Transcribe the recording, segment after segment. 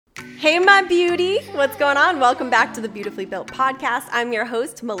Hey, my beauty. What's going on? Welcome back to the Beautifully Built Podcast. I'm your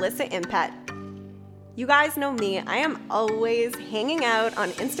host, Melissa Impet. You guys know me. I am always hanging out on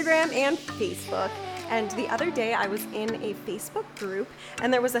Instagram and Facebook. And the other day I was in a Facebook group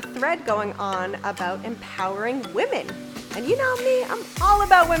and there was a thread going on about empowering women. And you know me, I'm all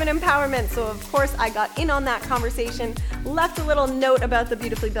about women empowerment. So of course I got in on that conversation, left a little note about the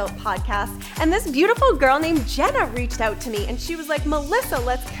Beautifully Built podcast. And this beautiful girl named Jenna reached out to me and she was like, Melissa,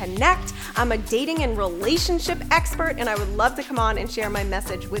 let's connect. I'm a dating and relationship expert and I would love to come on and share my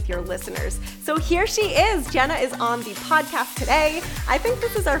message with your listeners. So here she is. Jenna is on the podcast today. I think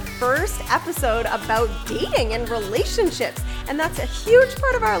this is our first episode about dating and relationships. And that's a huge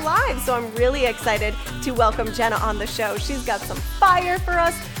part of our lives. So I'm really excited to welcome Jenna on the show. She's got some fire for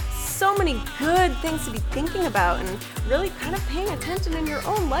us, so many good things to be thinking about and really kind of paying attention in your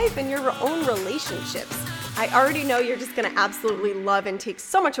own life and your own relationships. I already know you're just going to absolutely love and take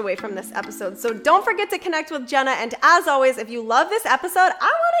so much away from this episode. So don't forget to connect with Jenna. And as always, if you love this episode, I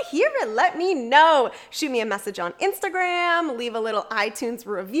want to hear it. Let me know. Shoot me a message on Instagram, leave a little iTunes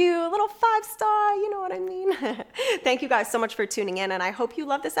review, a little 5-star, you know what I mean? Thank you guys so much for tuning in. And I hope you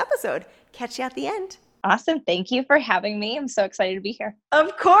love this episode. Catch you at the end. Awesome. Thank you for having me. I'm so excited to be here.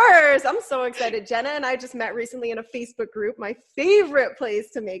 Of course. I'm so excited. Jenna and I just met recently in a Facebook group, my favorite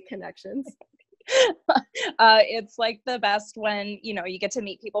place to make connections. It's like the best when, you get to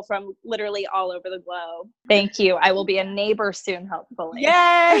meet people from literally all over the globe. Thank you. I will be a neighbor soon, hopefully. Yay!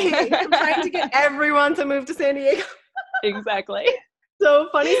 I'm trying to get everyone to move to San Diego. Exactly. So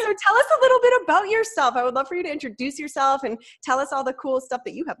funny. So tell us a little bit about yourself. I would love for you to introduce yourself and tell us all the cool stuff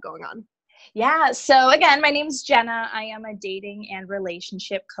that you have going on. Yeah. So again, my name's Jenna. I am a dating and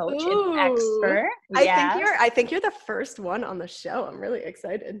relationship coach and expert. I think you're the first one on the show. I'm really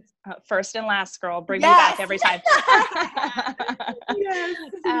excited. First and last, girl. Bring me back every time. Yes.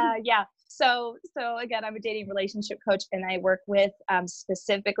 Yeah. So again, I'm a dating relationship coach and I work with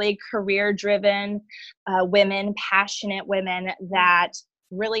specifically career-driven women, passionate women that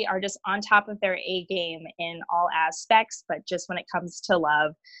really are just on top of their A game in all aspects. But just when it comes to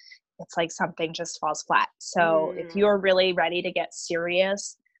love, it's like something just falls flat. So if you're really ready to get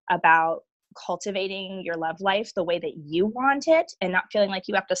serious about cultivating your love life the way that you want it and not feeling like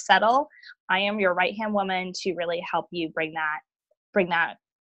you have to settle, I am your right-hand woman to really help you bring that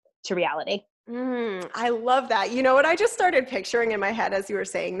to reality. I love that. You know what I just started picturing in my head as you were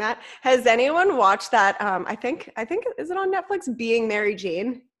saying that? Has anyone watched that? I think, is it on Netflix? Being Mary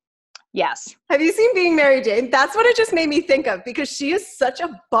Jane? Yes. Have you seen Being Mary Jane? That's what it just made me think of because she is such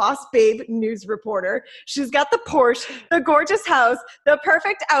a boss babe news reporter. She's got the Porsche, the gorgeous house, the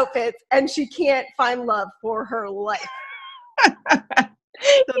perfect outfits, and she can't find love for her life. Yeah.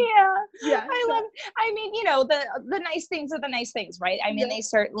 I mean, the nice things are the nice things, right? I mean, they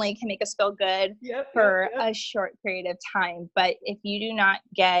certainly can make us feel good for a short period of time. But if you do not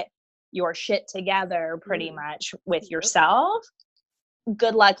get your shit together pretty much with yourself,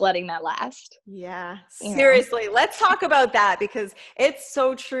 good luck letting that last. Yeah. Seriously. Let's talk about that because it's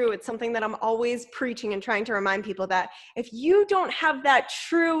so true. It's something that I'm always preaching and trying to remind people that if you don't have that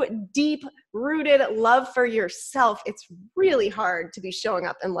true, deep rooted love for yourself, it's really hard to be showing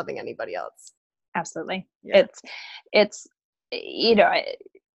up and loving anybody else. Absolutely. Yeah. It's,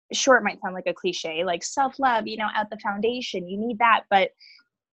 sure, it might sound like a cliche, like self-love, at the foundation, you need that, but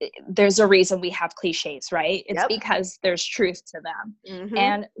there's a reason we have cliches, right? It's because there's truth to them. Mm-hmm.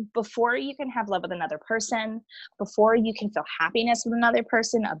 And before you can have love with another person, before you can feel happiness with another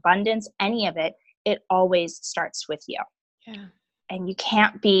person, abundance, any of it, it always starts with you. Yeah. And you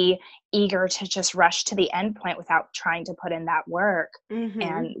can't be eager to just rush to the end point without trying to put in that work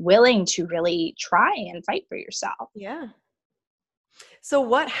and willing to really try and fight for yourself. Yeah. So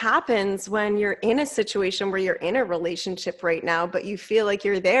what happens when you're in a situation where you're in a relationship right now, but you feel like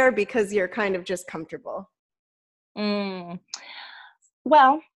you're there because you're kind of just comfortable?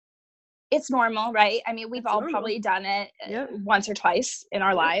 Well, it's normal, right? I mean, we've all probably done it once or twice in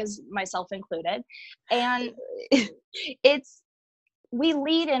our lives, myself included. And we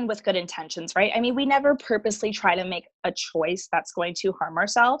lead in with good intentions, right? I mean, we never purposely try to make a choice that's going to harm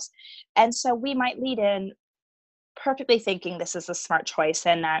ourselves. And so we might lead in perfectly thinking this is a smart choice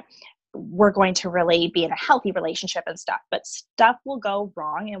and that we're going to really be in a healthy relationship and stuff, but stuff will go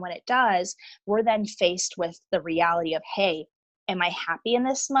wrong. And when it does, we're then faced with the reality of, hey, am I happy in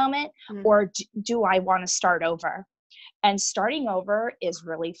this moment? Or do I want to start over? And starting over is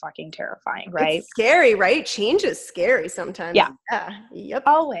really fucking terrifying, right? It's scary, right? Change is scary sometimes. Yeah. Yep.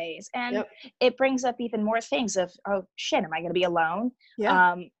 Always. And it brings up even more things of, oh shit, am I going to be alone?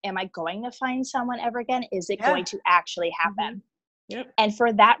 Yeah. Am I going to find someone ever again? Is it going to actually happen? Yep. And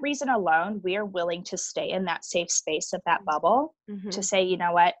for that reason alone, we are willing to stay in that safe space of that bubble to say, you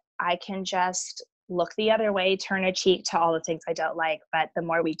know what, I can just look the other way, turn a cheek to all the things I don't like. But the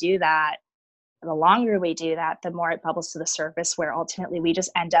more we do that, the longer we do that, the more it bubbles to the surface, where ultimately we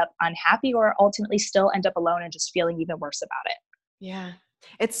just end up unhappy, or ultimately still end up alone and just feeling even worse about it. Yeah.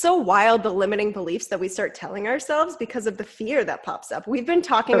 It's so wild, the limiting beliefs that we start telling ourselves because of the fear that pops up. We've been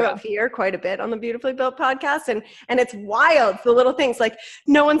talking about fear quite a bit on the Beautifully Built podcast, and it's wild, the little things like,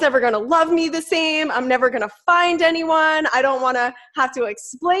 no one's ever going to love me the same. I'm never going to find anyone. I don't want to have to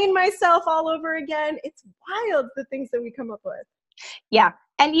explain myself all over again. It's wild, the things that we come up with. Yeah.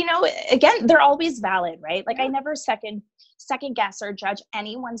 And, you know, again, they're always valid, right? Like I never second guess or judge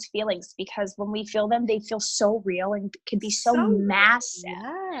anyone's feelings, because when we feel them, they feel so real and can be so massive,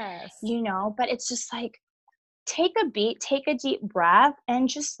 you know, but it's just like, take a beat, take a deep breath, and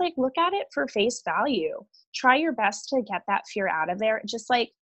just like look at it for face value. Try your best to get that fear out of there. Just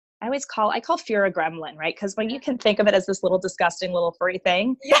like I call fear a gremlin, right? Because when you can think of it as this little disgusting little furry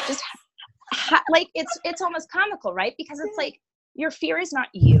thing, just like it's almost comical, right? Because it's like, your fear is not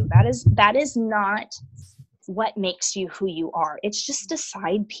you. That is not what makes you who you are. It's just a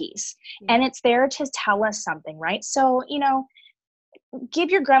side piece, and it's there to tell us something, right? So, you know, give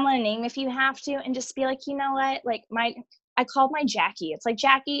your gremlin a name if you have to, and just be like, you know what, like I called my Jackie. It's like,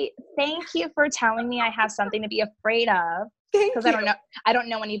 Jackie, thank you for telling me I have something to be afraid of, because I don't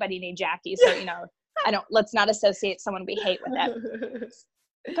know anybody named Jackie, so you know, let's not associate someone we hate with it.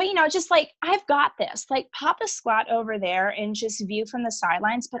 But, you know, just like, I've got this, like pop a squat over there and just view from the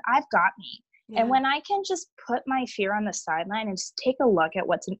sidelines, but I've got me. Yeah. And when I can just put my fear on the sideline and just take a look at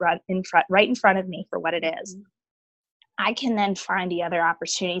what's right in front of me for what it is, I can then find the other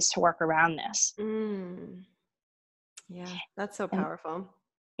opportunities to work around this. Yeah, that's so powerful.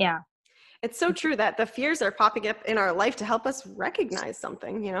 Yeah. It's so true that the fears are popping up in our life to help us recognize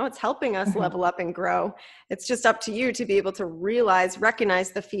something. You know, it's helping us level up and grow. It's just up to you to be able to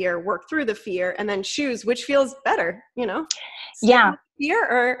recognize the fear, work through the fear, and then choose which feels better, you know?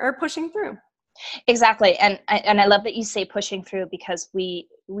 Fear or pushing through. Exactly. And I love that you say pushing through, because we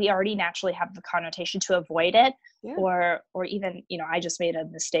already naturally have the connotation to avoid it, or even, you know, I just made a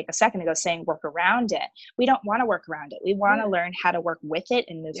mistake a second ago saying work around it. We don't want to work around it. We want to learn how to work with it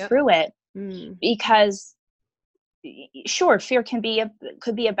and move through it, because sure, fear could be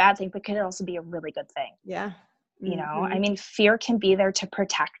a bad thing, but could also be a really good thing. Yeah. You know, I mean, fear can be there to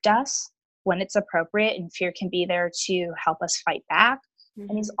protect us when it's appropriate, and fear can be there to help us fight back. And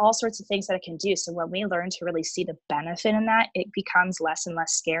there's all sorts of things that it can do. So when we learn to really see the benefit in that, it becomes less and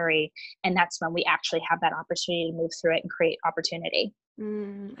less scary. And that's when we actually have that opportunity to move through it and create opportunity.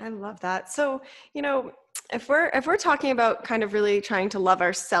 I love that. So, you know, if we're talking about kind of really trying to love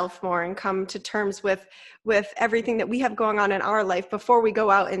ourselves more and come to terms with everything that we have going on in our life before we go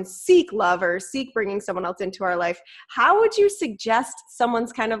out and seek love or seek bringing someone else into our life, how would you suggest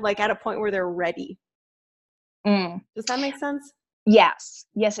someone's kind of like at a point where they're ready? Does that make sense? Yes.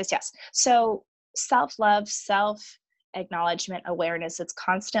 So self-love, self-acknowledgement, awareness, it's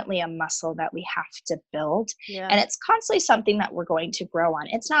constantly a muscle that we have to build. And it's constantly something that we're going to grow on.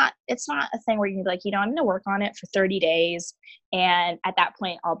 It's not a thing where you can be like, you know, I'm going to work on it for 30 days. And at that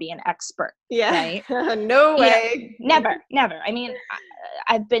point I'll be an expert. Right? No way. Never. I mean,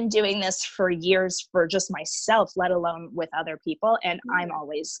 I've been doing this for years for just myself, let alone with other people. And I'm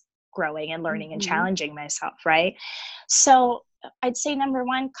always growing and learning and challenging myself. Right. So I'd say number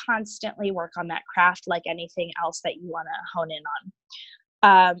one, constantly work on that craft, like anything else that you want to hone in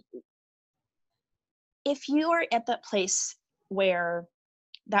on. If you are at that place where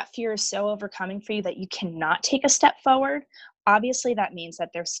that fear is so overcoming for you that you cannot take a step forward, obviously that means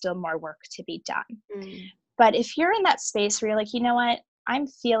that there's still more work to be done. But if you're in that space where you're like, you know what, I'm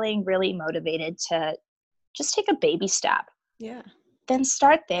feeling really motivated to just take a baby step. Then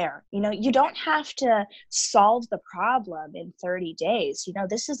start there. You know, you don't have to solve the problem in 30 days. You know,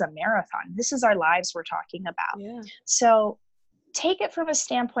 this is a marathon. This is our lives we're talking about. So take it from a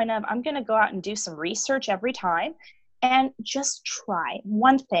standpoint of, I'm going to go out and do some research every time and just try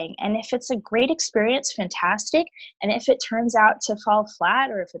one thing. And if it's a great experience, fantastic. And if it turns out to fall flat,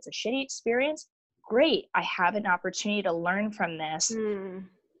 or if it's a shitty experience, great. I have an opportunity to learn from this and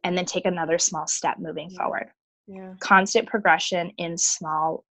then take another small step moving forward. Constant progression in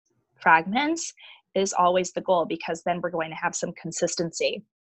small fragments is always the goal, because then we're going to have some consistency,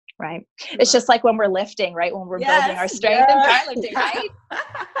 right? It's just like when we're lifting, right? When we're building our strength in powerlifting, right?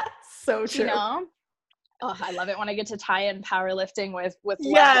 So true. You know? Oh, I love it when I get to tie in powerlifting with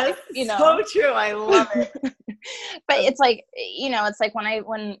you know. So true. I love it. But it's like, you know, it's like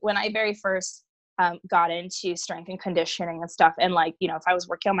when I very first got into strength and conditioning and stuff. And like, you know, if I was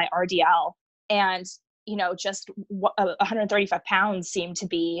working on my RDL and, you know, just 135 pounds seemed to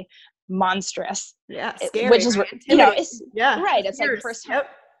be monstrous. Yeah. Scary. Which is, right? you know, it's right. It's Years. like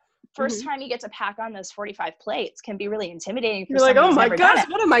first time you get to pack on those 45 plates can be really intimidating. You're like, oh my gosh,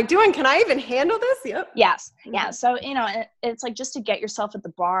 what am I doing? Can I even handle this? Yep. Yes. Yeah. So, you know, it's like just to get yourself at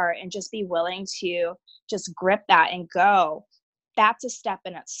the bar and just be willing to just grip that and go. That's a step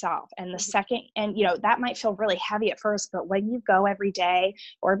in itself. And the second, and you know, that might feel really heavy at first, but when you go every day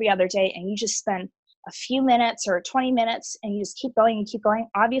or every other day and you just spend a few minutes or 20 minutes and you just keep going and keep going,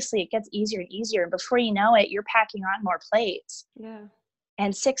 obviously it gets easier and easier. And before you know it, you're packing on more plates. Yeah.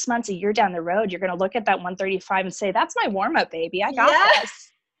 And 6 months, a year down the road, you're going to look at that 135 and say, that's my warm up, baby. I got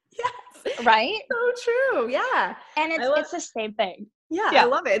this. Yes. Right? So true. Yeah. And it's the same thing. Yeah, I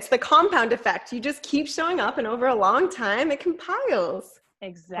love it. It's the compound effect. You just keep showing up and over a long time, it compiles.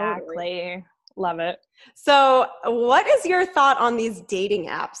 Exactly. Totally. Love it. So what is your thought on these dating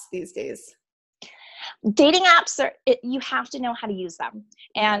apps these days? Dating apps you have to know how to use them.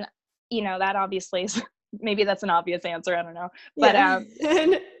 And, you know, that obviously is, maybe that's an obvious answer. I don't know. But,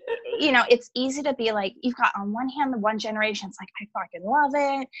 you know, it's easy to be like, you've got on one hand, the one generation, it's like, I fucking love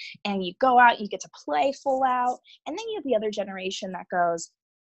it. And you go out, you get to play full out. And then you have the other generation that goes,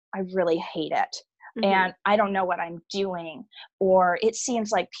 I really hate it. And I don't know what I'm doing. Or it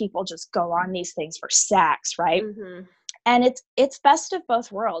seems like people just go on these things for sex, right? And it's best of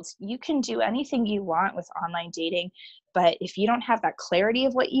both worlds. You can do anything you want with online dating, but if you don't have that clarity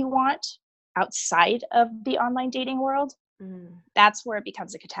of what you want outside of the online dating world, that's where it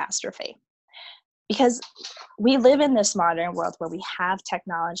becomes a catastrophe. Because we live in this modern world where we have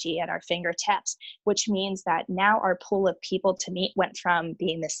technology at our fingertips, which means that now our pool of people to meet went from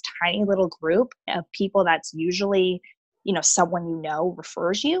being this tiny little group of people that's usually, you know, someone you know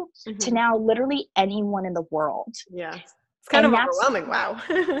refers you to now literally anyone in the world. Yeah. It's kind of overwhelming. Wow.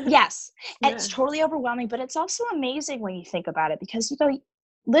 Yes. And it's totally overwhelming, but it's also amazing when you think about it because, you know,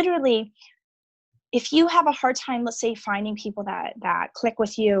 literally, if you have a hard time, let's say, finding people that click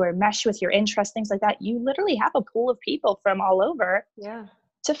with you or mesh with your interests, things like that, you literally have a pool of people from all over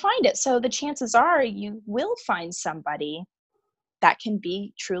to find it. So the chances are you will find somebody that can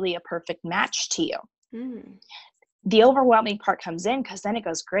be truly a perfect match to you. The overwhelming part comes in because then it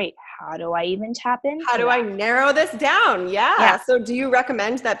goes, great. How do I even tap in? How do I narrow this down? Yeah. So do you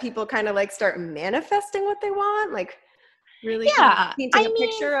recommend that people kind of like start manifesting what they want? Like really painting a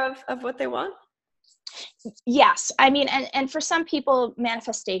picture of what they want? Yes. I mean, and for some people,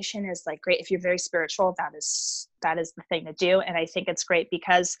 manifestation is like great. If you're very spiritual, that is the thing to do. And I think it's great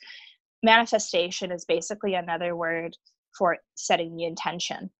because manifestation is basically another word for setting the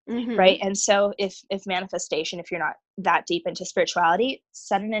intention, right? And so if manifestation, if you're not that deep into spirituality,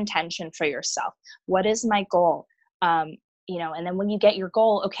 set an intention for yourself. What is my goal? You know, and then when you get your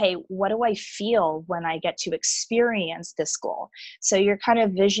goal, okay, what do I feel when I get to experience this goal? So you're kind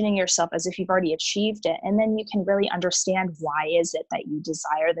of visioning yourself as if you've already achieved it. And then you can really understand why is it that you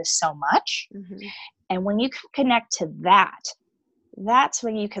desire this so much? And when you can connect to that, that's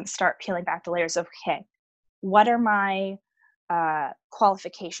when you can start peeling back the layers of, okay, what are my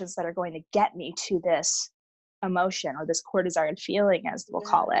qualifications that are going to get me to this emotion or this core desired feeling, as we'll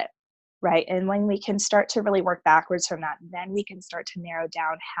call it, right? And when we can start to really work backwards from that, then we can start to narrow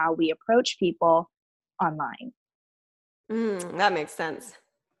down how we approach people online. That makes sense.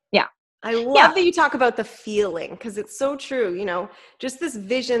 Yeah. I love that you talk about the feeling because it's so true, you know, just this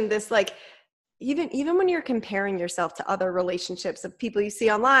vision, this like, even when you're comparing yourself to other relationships of people you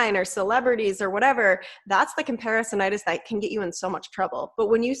see online or celebrities or whatever, that's the comparisonitis that can get you in so much trouble. But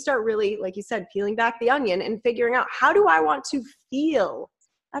when you start really, like you said, peeling back the onion and figuring out how do I want to feel,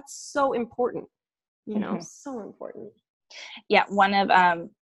 that's so important, you know, so important. Yeah. One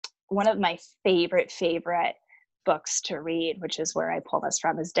of my favorite books to read, which is where I pull this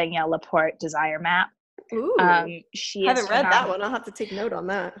from, is Danielle Laporte, Desire Map. Ooh, she haven't read that one. I'll have to take note on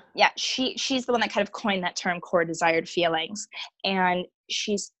that. Yeah, she's the one that kind of coined that term, core desired feelings. And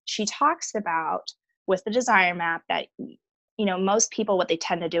she talks about with the Desire Map that, you know, most people, what they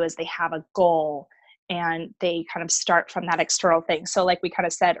tend to do is they have a goal and they kind of start from that external thing. So like we kind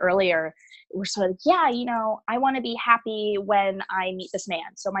of said earlier, we're sort of, you know, I want to be happy when I meet this man.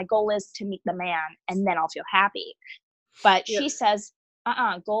 So my goal is to meet the man and then I'll feel happy. But she says,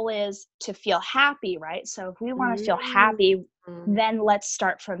 goal is to feel happy, right? So if we want to feel happy, then let's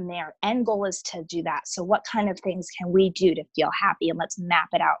start from there. End goal is to do that. So what kind of things can we do to feel happy? And let's map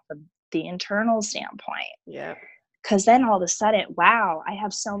it out from the internal standpoint. Yeah. Because then all of a sudden, wow, I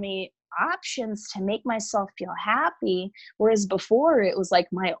have so many options to make myself feel happy. Whereas before it was like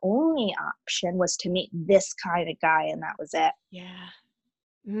my only option was to meet this kind of guy and that was it. Yeah.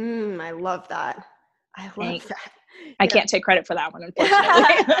 I love that. I love that. I can't take credit for that one,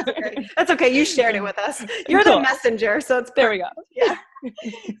 unfortunately. That's okay. That's okay. You shared it with us. You're Cool. the messenger. So it's there we go. Yeah.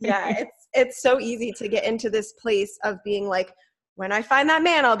 Yeah. It's so easy to get into this place of being like, when I find that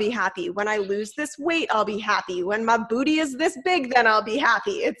man, I'll be happy. When I lose this weight, I'll be happy. When my booty is this big, then I'll be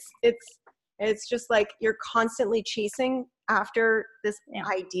happy. It's just like you're constantly chasing after this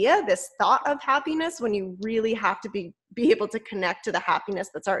idea, this thought of happiness, when you really have to be able to connect to the happiness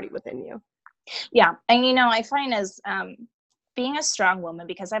that's already within you. Yeah. And, I find as being a strong woman,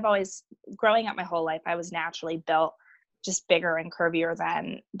 because I've always, growing up my whole life, I was naturally built just bigger and curvier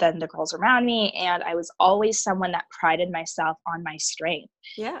than the girls around me. And I was always someone that prided myself on my strength.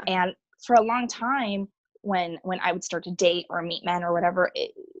 Yeah. And for a long time, when I would start to date or meet men or whatever,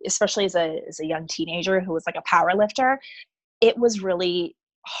 especially as a young teenager who was like a power lifter, it was really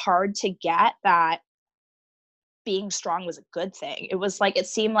hard to get that being strong was a good thing. It was like, it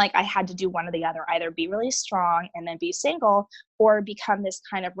seemed like I had to do one or the other, either be really strong and then be single, or become this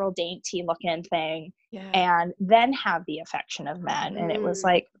kind of real dainty looking thing and then have the affection of men. And it was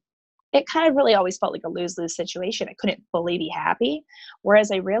like, it kind of really always felt like a lose-lose situation. I couldn't fully be happy.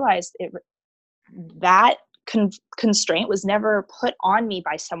 Whereas I realized that constraint was never put on me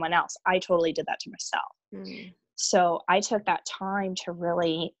by someone else. I totally did that to myself. So I took that time to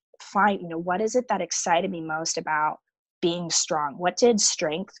really find, what is it that excited me most about being strong? What did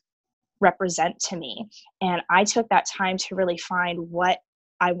strength represent to me? And I took that time to really find what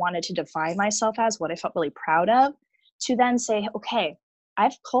I wanted to define myself as, what I felt really proud of, to then say, okay,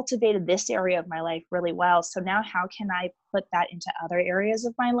 I've cultivated this area of my life really well. So now how can I put that into other areas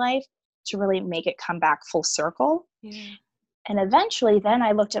of my life to really make it come back full circle? Yeah. And eventually then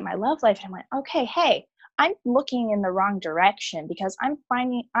I looked at my love life and I went, okay, hey, I'm looking in the wrong direction, because I'm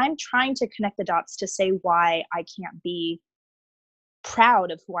trying to connect the dots to say why I can't be proud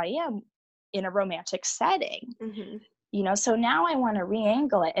of who I am in a romantic setting. So now I want to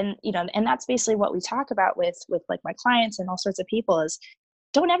re-angle it. And, and that's basically what we talk about with like my clients and all sorts of people is,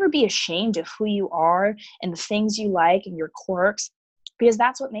 don't ever be ashamed of who you are and the things you like and your quirks, because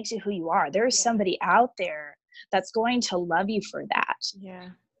that's what makes you who you are. There is somebody out there that's going to love you for that. Yeah.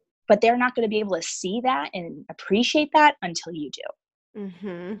 But they're not going to be able to see that and appreciate that until you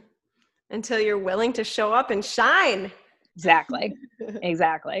do. Until you're willing to show up and shine. Exactly.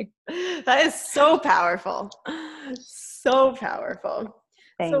 That is so powerful. So powerful.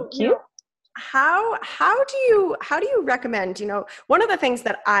 Thank you. How do you recommend, one of the things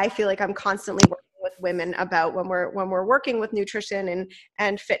that I feel like I'm constantly working with women about when we're working with nutrition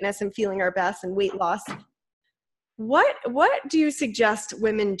and fitness and feeling our best and weight loss, what do you suggest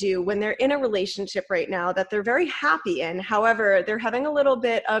women do when they're in a relationship right now that they're very happy in? However, they're having a little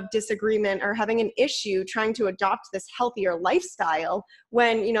bit of disagreement or having an issue trying to adopt this healthier lifestyle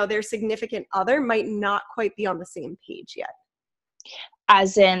when, their significant other might not quite be on the same page yet?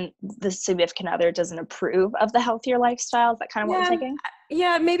 As in the significant other doesn't approve of the healthier lifestyle? Is that kind of what you're thinking?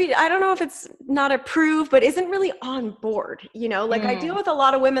 Yeah, maybe. I don't know if it's not approved, but isn't really on board. I deal with a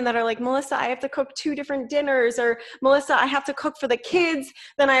lot of women that are like, Melissa, I have to cook 2 different dinners, or Melissa, I have to cook for the kids,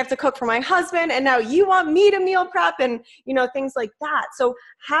 then I have to cook for my husband, and now you want me to meal prep, and things like that. So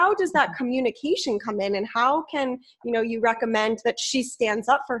how does that communication come in, and how can you recommend that she stands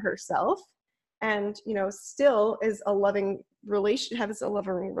up for herself and still is a loving has a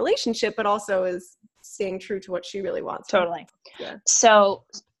loving relationship, but also is staying true to what she really wants? Totally. Yeah. So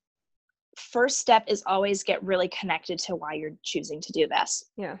first step is always get really connected to why you're choosing to do this.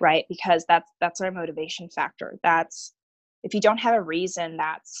 Yeah. Right. Because that's our motivation factor. That's, if you don't have a reason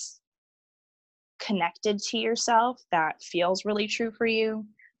that's connected to yourself, that feels really true for you,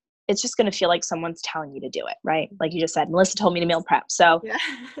 it's just going to feel like someone's telling you to do it. Right. Like you just said, Melissa told me to meal prep. So,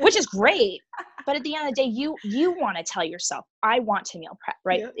 which is great. But at the end of the day, you want to tell yourself, I want to meal prep,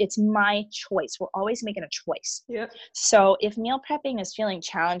 right? Yep. It's my choice. We're always making a choice. Yep. So if meal prepping is feeling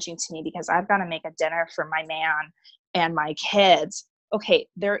challenging to me because I've got to make a dinner for my man and my kids, okay,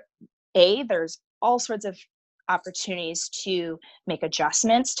 there's all sorts of opportunities to make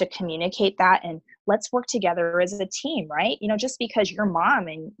adjustments, to communicate that, and let's work together as a team, right? Just because your mom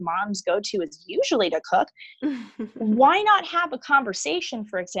and mom's go-to is usually to cook, why not have a conversation,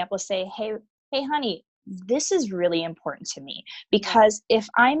 for example, say, hey, honey, this is really important to me, because if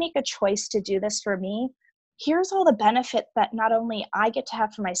I make a choice to do this for me, here's all the benefit that not only I get to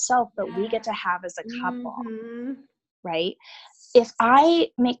have for myself, but we get to have as a couple, right? If I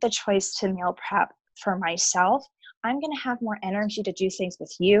make the choice to meal prep for myself, I'm going to have more energy to do things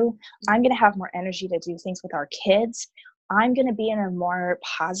with you. I'm going to have more energy to do things with our kids. I'm going to be in a more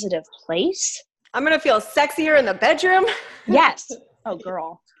positive place. I'm going to feel sexier in the bedroom. Yes. Oh,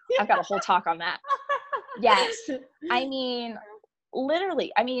 girl. I've got a whole talk on that. Yes. I mean,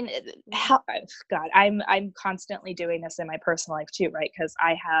 literally, I mean, God, I'm constantly doing this in my personal life too, right? Because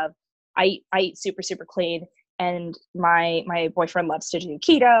I eat super, super clean, and my boyfriend loves to do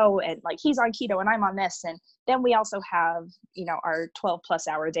keto, and like he's on keto and I'm on this. And then we also have, you know, our 12+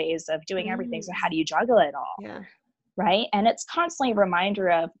 hour days of doing everything. So how do you juggle it all? Yeah. Right. And it's constantly a reminder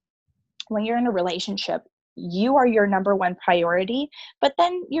of, when you're in a relationship, you are your number one priority, but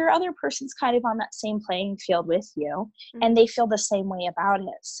then your other person's kind of on that same playing field with you, and they feel the same way about it.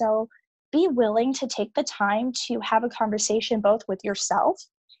 So be willing to take the time to have a conversation both with yourself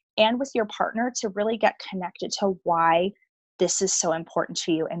and with your partner to really get connected to why this is so important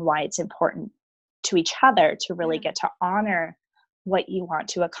to you and why it's important to each other, to really get to honor what you want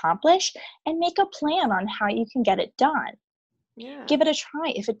to accomplish and make a plan on how you can get it done. Yeah. Give it a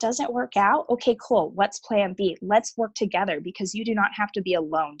try. If it doesn't work out, okay, cool. What's plan B? Let's work together, because you do not have to be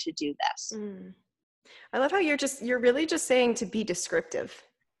alone to do this. I love how you're really just saying to be descriptive,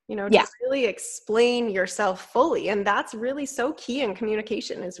 you know, to really explain yourself fully. And that's really so key in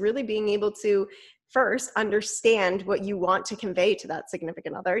communication, is really being able to first understand what you want to convey to that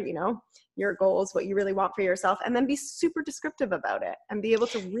significant other, you know, your goals, what you really want for yourself, and then be super descriptive about it and be able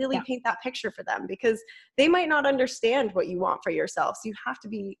to really paint that picture for them, because they might not understand what you want for yourself. So you have to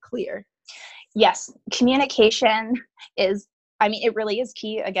be clear. Yes. Communication is, I mean, it really is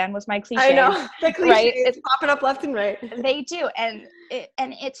key, again, with my cliches. I know, the cliches, right? It's popping up left and right. They do. And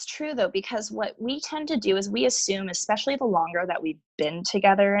it's true though, because what we tend to do is we assume, especially the longer that we've been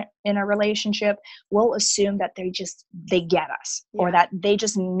together in a relationship, we'll assume that they get us, or that they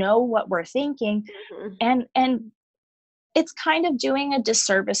just know what we're thinking. And it's kind of doing a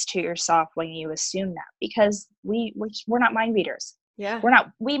disservice to yourself when you assume that, because we're not mind readers. Yeah.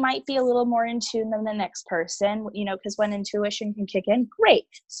 We might be a little more in tune than the next person, you know, because when intuition can kick in, great.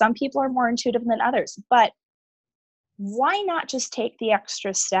 Some people are more intuitive than others, but why not just take the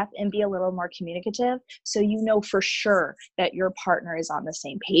extra step and be a little more communicative, so you know for sure that your partner is on the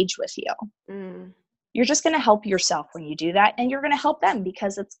same page with you? You're just going to help yourself when you do that, and you're going to help them,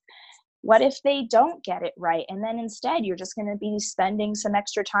 because what if they don't get it right? And then instead, you're just going to be spending some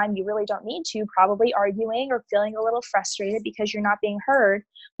extra time you really don't need to, probably arguing or feeling a little frustrated because you're not being heard.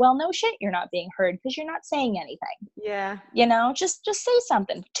 Well, no shit, you're not being heard, because you're not saying anything. Yeah. You know, just say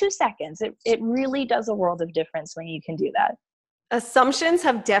something. 2 seconds. It really does a world of difference when you can do that. Assumptions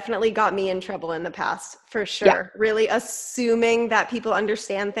have definitely got me in trouble in the past, for sure. Yeah. Really assuming that people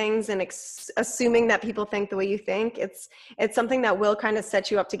understand things and assuming that people think the way you think. It's something that will kind of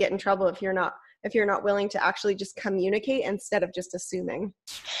set you up to get in trouble if you're not willing to actually just communicate instead of just assuming.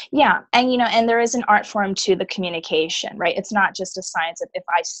 Yeah. And, you know, and there is an art form to the communication, right? It's not just a science of, if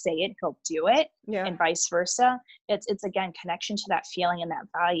I say it, he'll do it, and vice versa. It's again, connection to that feeling and that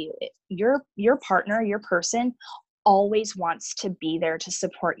value. Your partner, your person, always wants to be there to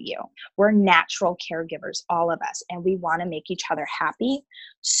support you. We're natural caregivers, all of us, and we want to make each other happy.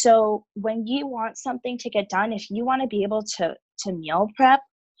 So when you want something to get done, if you want to be able to meal prep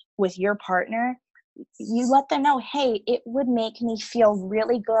with your partner, you let them know, hey, it would make me feel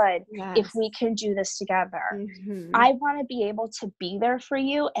really good if we can do this together. I want to be able to be there for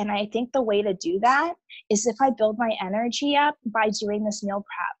you. And I think the way to do that is if I build my energy up by doing this meal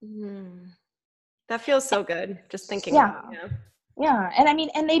prep. That feels so good, just thinking about it. Yeah. And I mean,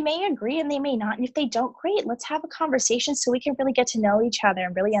 and they may agree and they may not. And if they don't, great, let's have a conversation so we can really get to know each other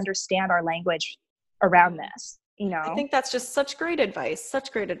and really understand our language around this. You know, I think that's just such great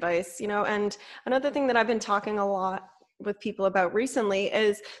advice, you know. And another thing that I've been talking a lot with people about recently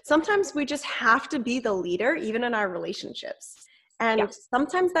is sometimes we just have to be the leader, even in our relationships. And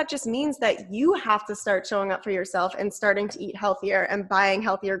sometimes that just means that you have to start showing up for yourself and starting to eat healthier and buying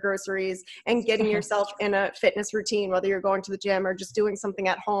healthier groceries and getting yourself in a fitness routine, whether you're going to the gym or just doing something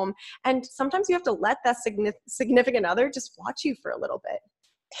at home. And sometimes you have to let that significant other just watch you for a little bit.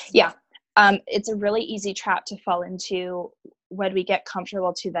 Yeah. It's a really easy trap to fall into when we get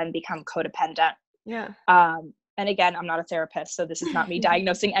comfortable to then become codependent. Yeah. And again, I'm not a therapist, so this is not me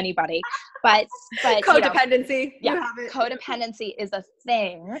diagnosing anybody, but codependency. You know, codependency is a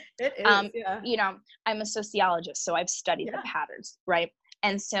thing. It is. You know, I'm a sociologist, so I've studied the patterns, right?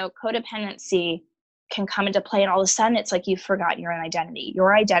 And so codependency can come into play, and all of a sudden it's like you've forgotten your own identity.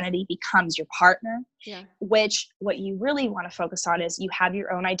 Your identity becomes your partner, which what you really want to focus on is you have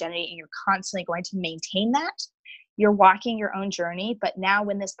your own identity and you're constantly going to maintain that. You're walking your own journey, but now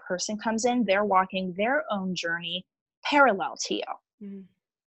when this person comes in, they're walking their own journey parallel to you. Mm.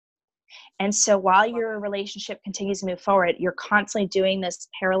 And so while your relationship continues to move forward, you're constantly doing this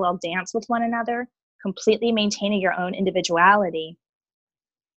parallel dance with one another, completely maintaining your own individuality,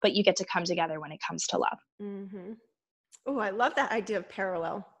 but you get to come together when it comes to love. Mm-hmm. Oh, I love that idea of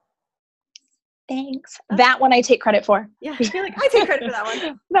parallel. Thanks. That one I take credit for. Yeah, I feel like I take credit for that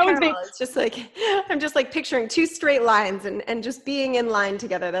one. That was me. It's just like, I'm just like picturing two straight lines and just being in line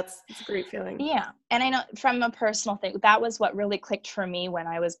together. It's a great feeling. Yeah. And I know from a personal thing, that was what really clicked for me when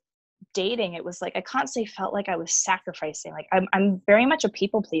I was dating. It was like, I constantly felt like I was sacrificing. Like I'm very much a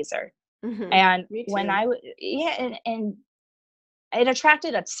people pleaser. Mm-hmm. And Me too. when and it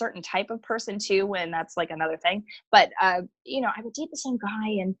attracted a certain type of person too, when that's like another thing. But, I would date the same guy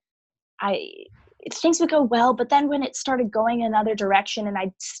and things would go well, but then when it started going another direction and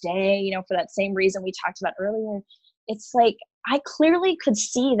I'd stay, for that same reason we talked about earlier, it's like, I clearly could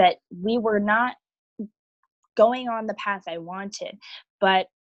see that we were not going on the path I wanted, but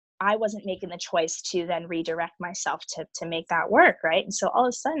I wasn't making the choice to then redirect myself to make that work. Right. And so all of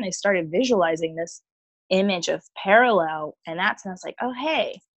a sudden I started visualizing this image of parallel, and that's when I was like, oh,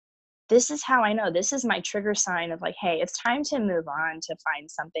 hey, this is how I know, this is my trigger sign of like, hey, it's time to move on to find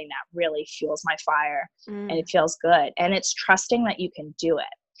something that really fuels my fire and it feels good. And it's trusting that you can do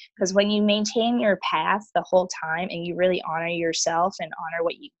it. Because when you maintain your path the whole time and you really honor yourself and honor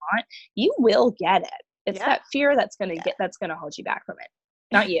what you want, you will get it. It's that fear that's going to hold you back from it,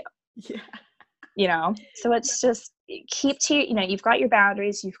 not you. So it's just keep to, you've got your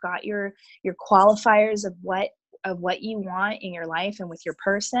boundaries, you've got your qualifiers of what you want in your life and with your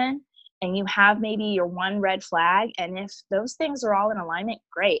person. And you have maybe your one red flag. And if those things are all in alignment,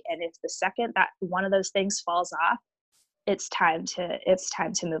 great. And if the second that one of those things falls off, it's time to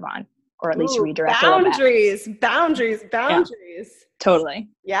move on, or at least redirect. Boundaries. Yeah, totally.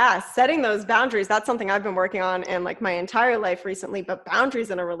 Yeah. Setting those boundaries. That's something I've been working on in like my entire life recently, but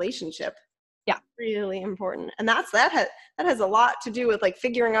boundaries in a relationship. Yeah. Really important. And that has a lot to do with like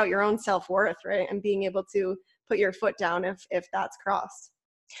figuring out your own self-worth, right? And being able to put your foot down if that's crossed.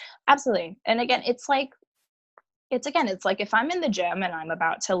 Absolutely. And again, it's like if I'm in the gym and I'm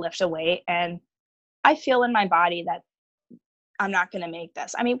about to lift a weight and I feel in my body that I'm not going to make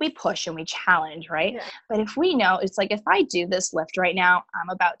this. I mean, we push and we challenge, right? Yeah. But if we know, it's like, if I do this lift right now, I'm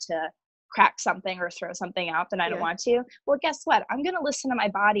about to crack something or throw something out that I don't want to. Well, guess what? I'm going to listen to my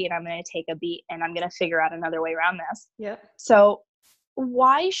body and I'm going to take a beat and I'm going to figure out another way around this. Yeah. So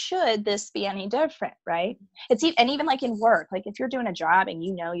why should this be any different, right? Even like in work, like if you're doing a job and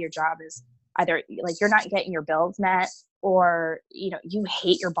your job is either like you're not getting your bills met or, you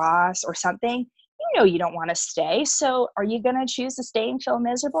hate your boss or something, you don't want to stay. So are you going to choose to stay and feel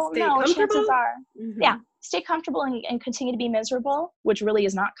miserable? No, chances are, stay comfortable and continue to be miserable, which really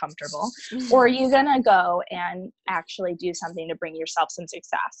is not comfortable. Mm-hmm. Or are you going to go and actually do something to bring yourself some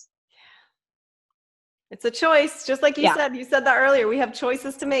success? It's a choice. Just like you said that earlier, we have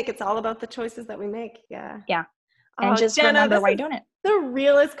choices to make. It's all about the choices that we make. Yeah. Yeah. And just Jenna, remember why you're doing it. The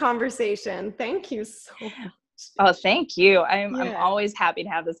realest conversation. Thank you so much. Oh, thank you. I'm always happy to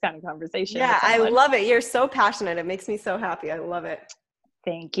have this kind of conversation. Yeah, I love it. You're so passionate. It makes me so happy. I love it.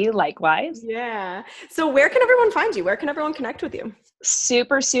 Thank you. Likewise. Yeah. So where can everyone find you? Where can everyone connect with you?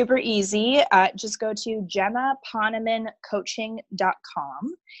 Super, super easy. Just go to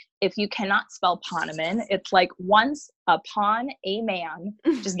GemmaPonemanCoaching.com. If you cannot spell Poneman, it's like once upon a man.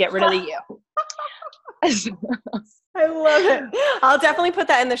 Just get rid of the U. I love it. I'll definitely put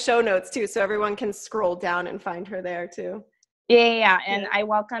that in the show notes too, so everyone can scroll down and find her there too. Yeah. And I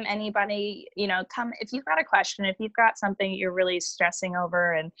welcome anybody, come if you've got a question, if you've got something you're really stressing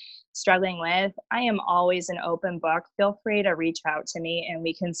over and struggling with, I am always an open book. Feel free to reach out to me and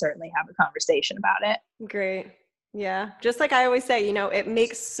we can certainly have a conversation about it. Great. Yeah. Just like I always say, it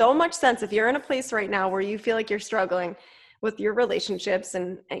makes so much sense if you're in a place right now where you feel like you're struggling with your relationships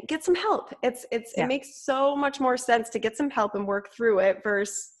and get some help. It makes so much more sense to get some help and work through it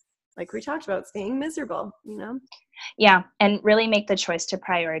versus, like we talked about, staying miserable, Yeah. And really make the choice to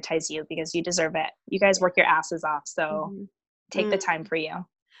prioritize you because you deserve it. You guys work your asses off. So take the time for you.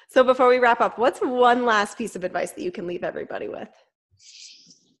 So before we wrap up, what's one last piece of advice that you can leave everybody with?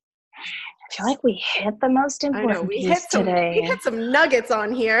 I feel like we hit the most important piece today. We hit some nuggets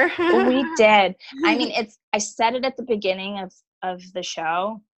on here. We did. I mean, I said it at the beginning of the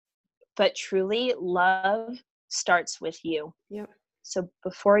show, but truly love starts with you. Yep. So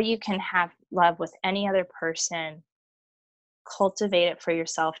before you can have love with any other person, cultivate it for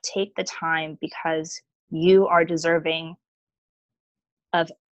yourself. Take the time because you are deserving of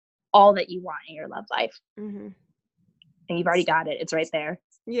all that you want in your love life. Mm-hmm. And you've already got it. It's right there.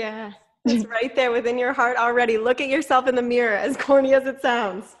 Yeah. It's right there within your heart already. Look at yourself in the mirror, as corny as it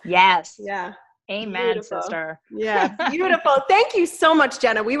sounds. Yes. Yeah. Amen, Beautiful. sister. Yeah. Beautiful. Thank you so much,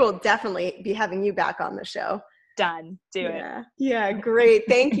 Jenna. We will definitely be having you back on the show. Done. Do it. Yeah. Great.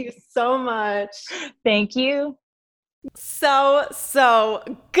 Thank you so much. Thank you. So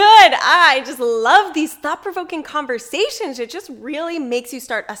good. I just love these thought-provoking conversations. It just really makes you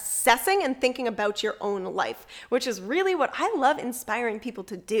start assessing and thinking about your own life, which is really what I love inspiring people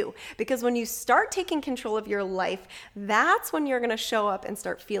to do. Because when you start taking control of your life, that's when you're going to show up and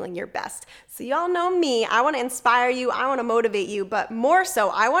start feeling your best. So y'all know me. I want to inspire you. I want to motivate you. But more so,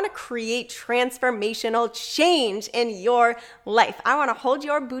 I want to create transformational change in your life. I want to hold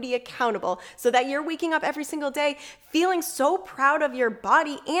your booty accountable so that you're waking up every single day feeling so proud of your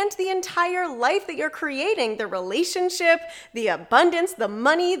body and the entire life that you're creating, the relationship, the abundance, the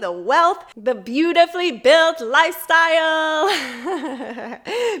money, the wealth, the beautifully built lifestyle.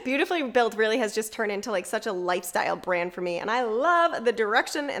 Beautifully Built really has just turned into like such a lifestyle brand for me, and I love the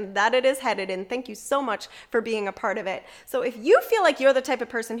direction and that it is headed in. Thank you so much for being a part of it. So if you feel like you're the type of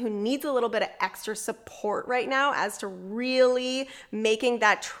person who needs a little bit of extra support right now as to really making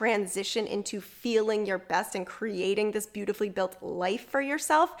that transition into feeling your best and creating this beautifully built life for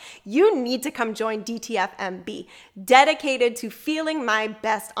yourself, you need to come join DTFMB, dedicated to feeling my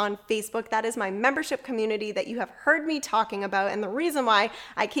best on Facebook. That is my membership community that you have heard me talking about. And the reason why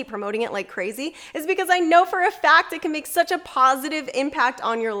I keep promoting it like crazy is because I know for a fact it can make such a positive impact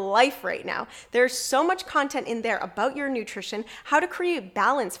on your life right now. There's so much content in there about your nutrition, how to create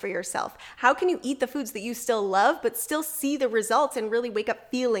balance for yourself. How can you eat the foods that you still love, but still see the results and really wake up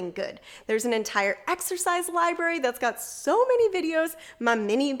feeling good? There's an entire exercise library that's got so many videos, my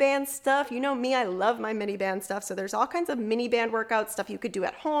mini band stuff. You know me, I love my mini band stuff. So there's all kinds of mini band workouts, stuff you could do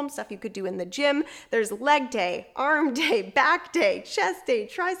at home, stuff you could do in the gym. There's leg day, arm day, back day, chest day,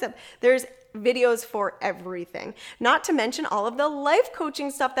 tricep. There's videos for everything. Not to mention all of the life coaching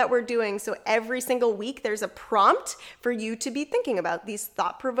stuff that we're doing. So every single week, there's a prompt for you to be thinking about these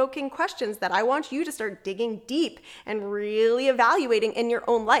thought-provoking questions that I want you to start digging deep and really evaluating in your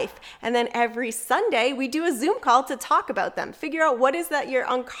own life. And then every Sunday, we do a Zoom call to talk about them. Figure out what is that you're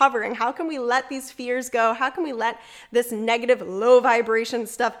uncovering. How can we let these fears go? How can we let this negative, low vibration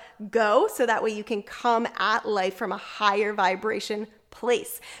stuff go so that way you can come at life from a higher vibration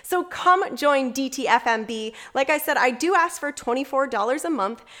place. So come join DTFMB. Like I said, I do ask for $24 a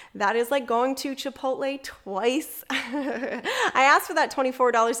month. That is like going to Chipotle twice. I ask for that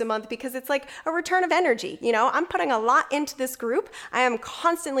 $24 a month because it's like a return of energy. You know, I'm putting a lot into this group. I am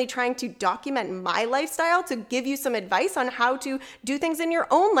constantly trying to document my lifestyle to give you some advice on how to do things in your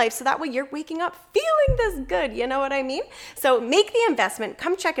own life so that way you're waking up feeling this good. You know what I mean? So make the investment.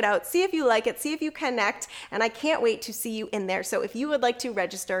 Come check it out. See if you like it. See if you connect. And I can't wait to see you in there. So if you would like to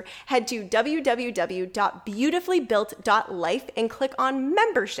register, head to www.beautifullybuilt.life and click on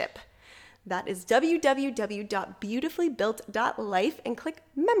membership. That is www.beautifullybuilt.life and click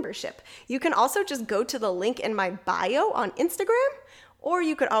membership. You can also just go to the link in my bio on Instagram, or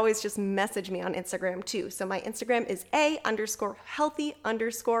you could always just message me on Instagram too. So my Instagram is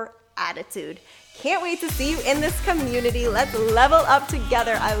a_healthy_attitude. Can't wait to see you in this community. Let's level up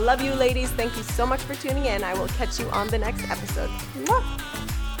together. I love you, ladies. Thank you so much for tuning in. I will catch you on the next episode. Mwah!